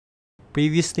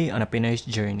Previously on a Pinoy's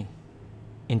journey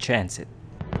in transit.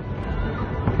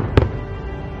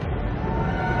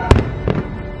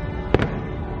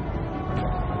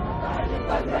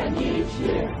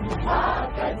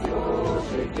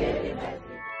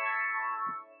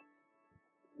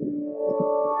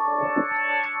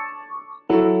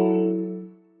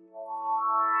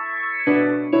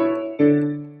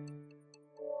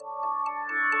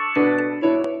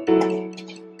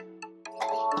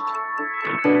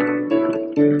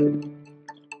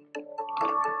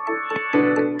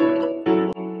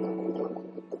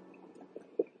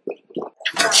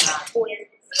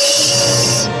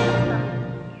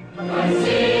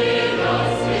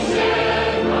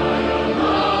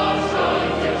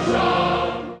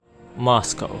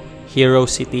 Moscow, hero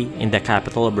city in the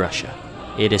capital of Russia.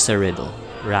 It is a riddle,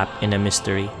 wrapped in a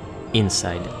mystery,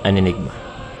 inside an enigma.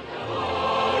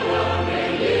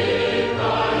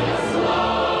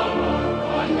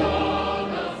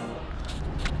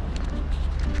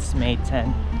 It's May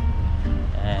 10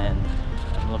 and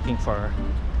I'm looking for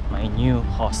my new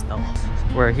hostel.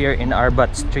 We're here in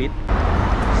Arbat Street.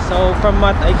 So from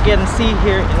what I can see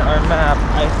here in our map,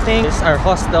 I think our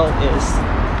hostel is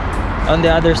on the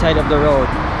other side of the road.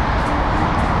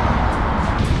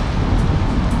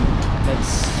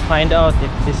 Let's find out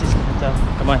if this is the hotel.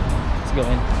 Come on, let's go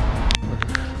in.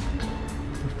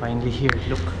 We're finally here.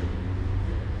 Look,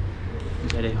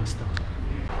 Gede hostel.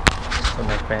 So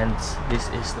my friends, this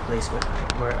is the place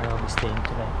where I'll be staying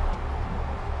tonight.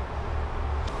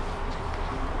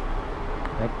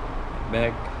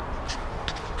 Bag.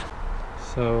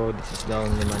 So this is the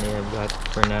only money I've got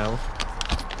for now,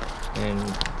 and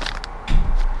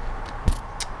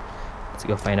let's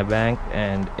go find a bank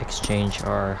and exchange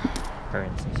our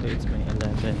currency. So it's May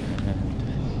 11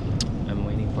 and I'm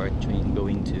waiting for a train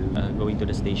going to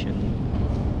the station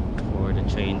for the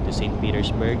train to St.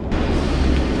 Petersburg.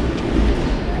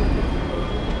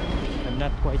 I'm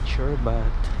not quite sure, but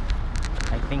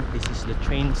I think this is the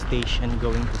train station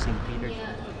going to St.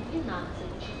 Petersburg.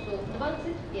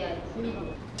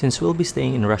 Since we'll be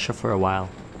staying in Russia for a while,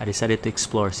 I decided to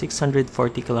explore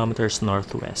 640 kilometers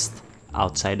northwest,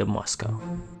 outside of Moscow.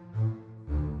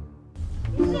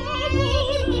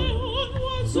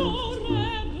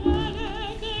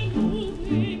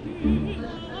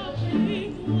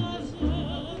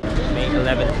 May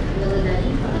 11th.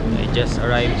 I just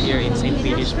arrived here in St.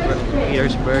 Petersburg.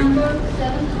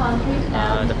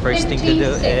 The first thing to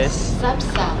do is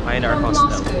find our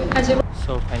hostel.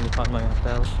 So finally found my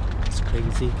hotel. It's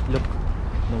crazy. Look,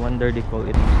 no wonder they call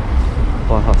it a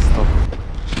hostel.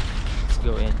 Let's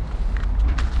go in.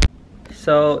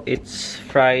 So it's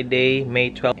Friday,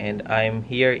 May 12th, and I'm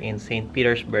here in St.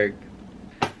 Petersburg.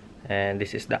 And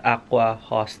this is the Aqua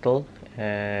Hostel,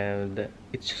 and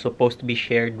it's supposed to be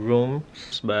shared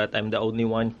rooms, but I'm the only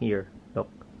one here. Look,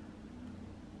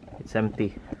 it's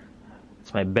empty.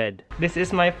 It's my bed. This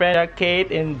is my friend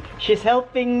Kate, and she's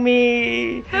helping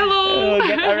me. Hello.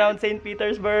 Get around St.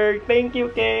 Petersburg. Thank you,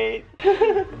 Kate.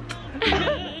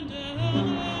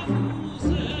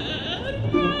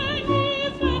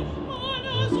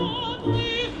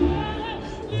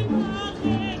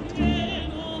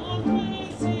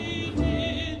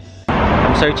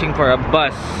 I'm searching for a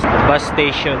bus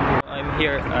station. I'm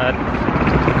here at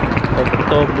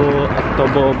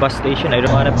Oktobo bus station. I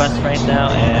don't want a bus right now,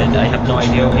 and I have no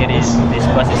idea what it is. This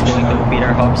bus is going to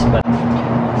Peterhof, but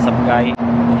some guy,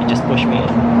 he just pushed me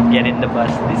and get in the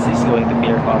bus. This is going to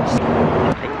Peterhof.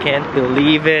 I can't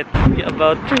believe it.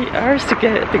 About 3 hours to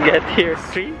get here.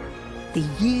 3? The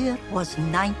year was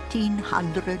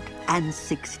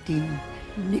 1916.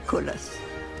 Nicholas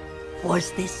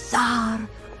was the Tsar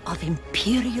of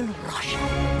Imperial Russia.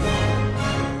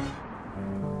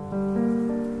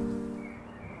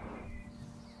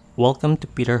 Welcome to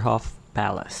Peterhof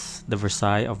Palace, the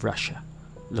Versailles of Russia,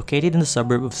 located in the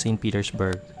suburb of St.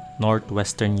 Petersburg,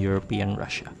 northwestern European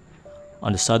Russia,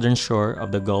 on the southern shore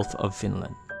of the Gulf of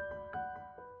Finland.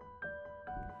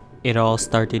 It all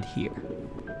started here,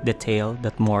 the tale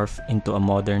that morphed into a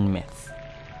modern myth.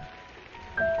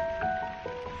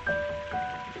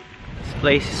 This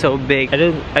place is so big.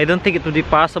 I don't think it would be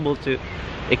possible to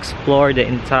explore the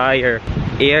entire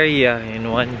area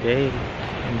in one day.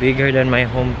 Bigger than my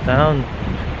hometown,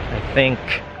 I think.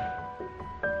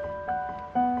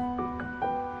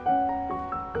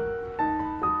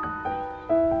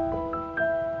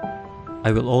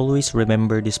 I will always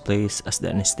remember this place as the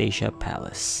Anastasia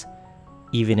Palace.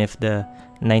 Even if the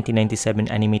 1997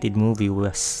 animated movie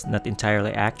was not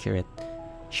entirely accurate,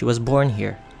 she was born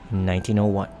here in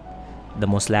 1901, the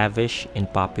most lavish and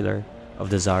popular of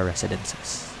the Tsar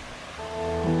residences.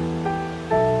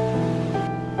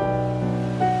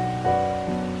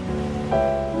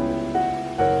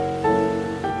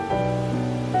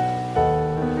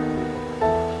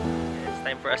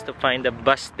 us to find the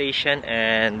bus station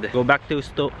and go back to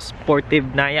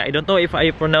Sportivnaya. I don't know if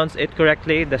I pronounce it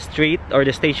correctly, the street or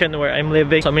the station where I'm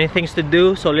living. So many things to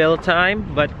do, so little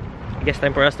time, but I guess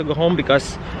time for us to go home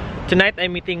because tonight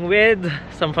I'm meeting with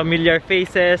some familiar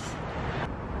faces.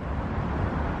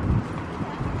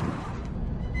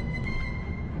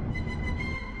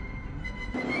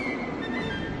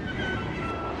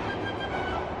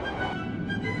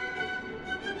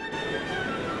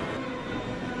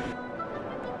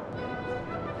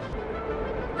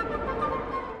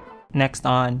 Next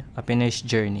on, a Pinoy's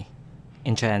journey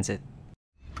in transit.